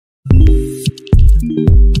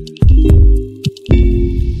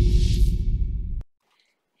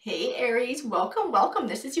welcome, welcome.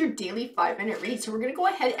 This is your daily 5-minute read. So we're going to go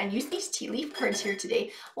ahead and use these tea leaf cards here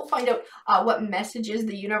today. We'll find out what messages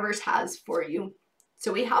the universe has for you.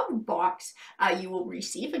 So we have a box. You will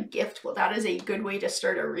receive a gift. Well, that is a good way to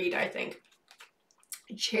start a read, I think.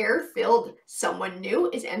 Chair filled. Someone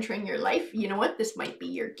new is entering your life. You know what? This might be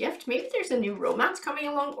your gift. Maybe there's a new romance coming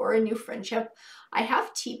along or a new friendship. I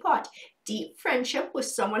have teapot. Deep friendship with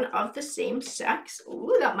someone of the same sex.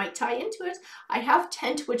 Ooh, that might tie into it. I have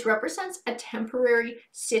tent, which represents a temporary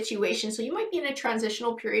situation. So you might be in a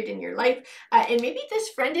transitional period in your life, and maybe this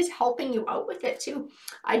friend is helping you out with it too.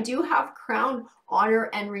 I do have crown. Honor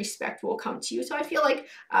and respect will come to you. So I feel like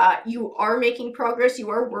you are making progress. You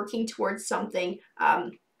are working towards something,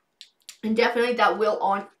 and definitely that will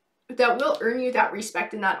earn you that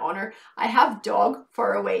respect and that honor. I have dog,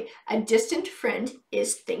 far away. A distant friend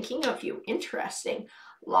is thinking of you. Interesting.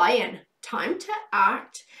 Lion, time to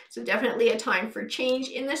act. So definitely a time for change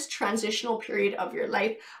in this transitional period of your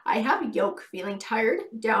life. I have yoke, feeling tired,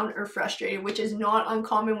 down, or frustrated, which is not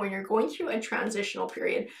uncommon when you're going through a transitional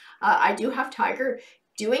period. I do have tiger,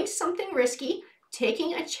 doing something risky,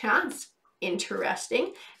 taking a chance.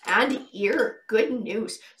 Interesting. And ear, good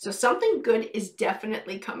news. So something good is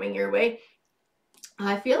definitely coming your way.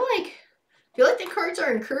 I feel like the cards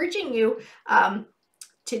are encouraging you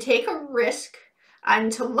to take a risk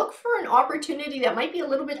and to look for an opportunity that might be a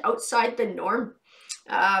little bit outside the norm.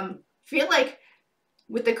 Feel like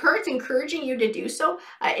with the cards encouraging you to do so,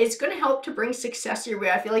 it's going to help to bring success your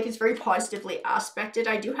way. I feel like it's very positively aspected.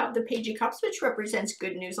 I do have the Page of Cups, which represents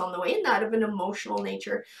good news on the way, and that of an emotional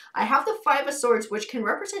nature. I have the Five of Swords, which can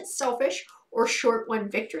represent selfish or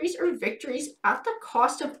short-won victories or victories at the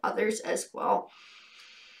cost of others as well.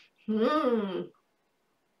 And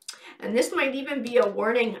this might even be a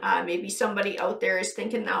warning. Maybe somebody out there is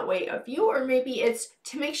thinking that way of you, or maybe it's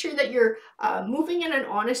to make sure that you're moving in an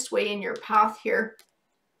honest way in your path here.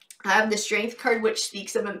 I have the Strength card, which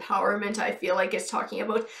speaks of empowerment. I feel like it's talking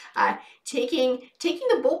about taking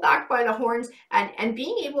the bull back by the horns and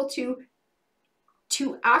being able to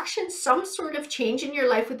action some sort of change in your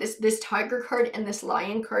life with this Tiger card and this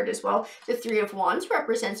Lion card as well. The Three of Wands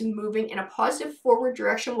represents moving in a positive forward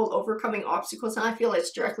direction while overcoming obstacles, and I feel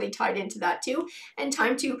it's directly tied into that too. And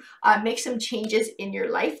time to make some changes in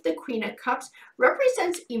your life. The Queen of Cups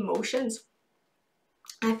represents emotions.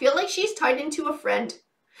 I feel like she's tied into a friend.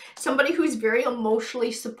 Somebody who's very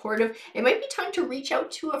emotionally supportive. It might be time to reach out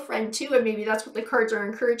to a friend too, and maybe that's what the cards are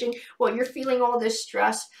encouraging. While you're feeling all this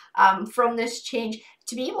stress from this change,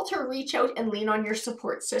 to be able to reach out and lean on your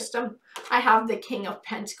support system. I have the King of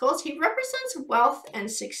Pentacles. He represents wealth and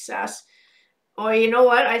success. Oh, you know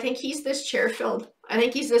what? I think he's this chair filled. I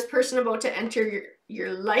think he's this person about to enter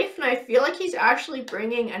your life, and I feel like he's actually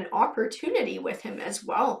bringing an opportunity with him as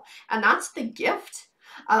well, and that's the gift.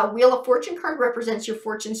 Wheel of Fortune card represents your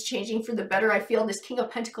fortunes changing for the better. I feel this King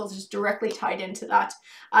of Pentacles is directly tied into that.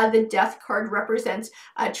 The Death card represents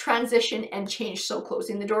transition and change, so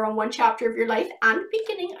closing the door on one chapter of your life and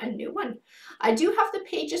beginning a new one. I do have the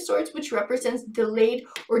Page of Swords, which represents delayed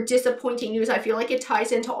or disappointing news. I feel like it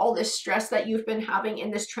ties into all this stress that you've been having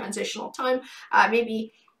in this transitional time.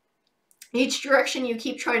 Maybe each direction you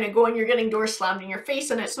keep trying to go and you're getting doors slammed in your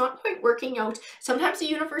face and it's not quite working out. Sometimes the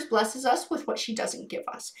universe blesses us with what she doesn't give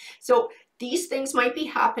us. So these things might be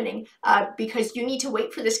happening because you need to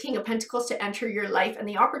wait for this King of Pentacles to enter your life, and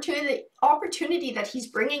the opportunity that he's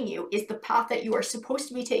bringing you is the path that you are supposed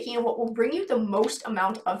to be taking and what will bring you the most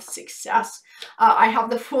amount of success. I have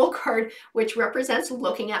the Fool card, which represents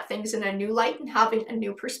looking at things in a new light and having a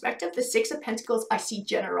new perspective. The Six of Pentacles, I see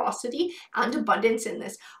generosity and abundance in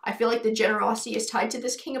this. I feel like the generosity is tied to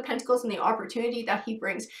this King of Pentacles and the opportunity that he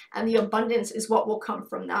brings, and the abundance is what will come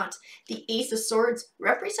from that. The Ace of Swords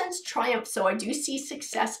represents triumph, so I do see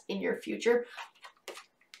success in your future.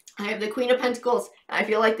 I have the Queen of Pentacles, and I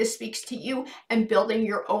feel like this speaks to you and building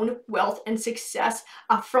your own wealth and success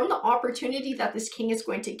from the opportunity that this king is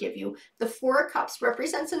going to give you. The Four of Cups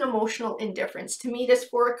represents an emotional indifference. To me, this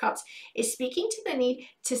Four of Cups is speaking to the need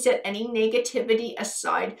to set any negativity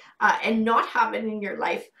aside and not have it in your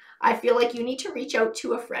life. I feel like you need to reach out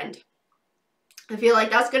to a friend. I feel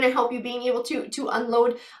like that's going to help you being able to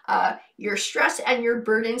unload your stress and your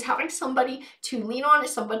burdens. Having somebody to lean on,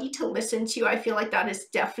 somebody to listen to, I feel like that is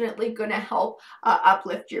definitely going to help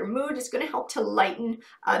uplift your mood. It's going to help to lighten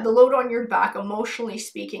the load on your back, emotionally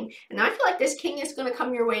speaking. And I feel like this king is going to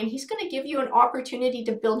come your way, and he's going to give you an opportunity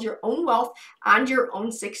to build your own wealth and your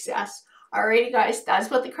own success. Alrighty guys, that's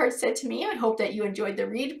what the card said to me. I hope that you enjoyed the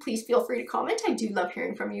read. Please feel free to comment. I do love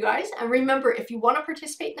hearing from you guys. And remember, if you want to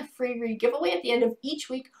participate in the free read giveaway at the end of each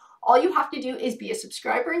week, all you have to do is be a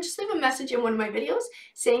subscriber and just leave a message in one of my videos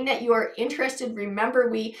saying that you are interested. Remember,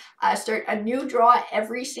 we start a new draw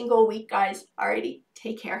every single week, guys. Alrighty,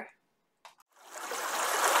 take care.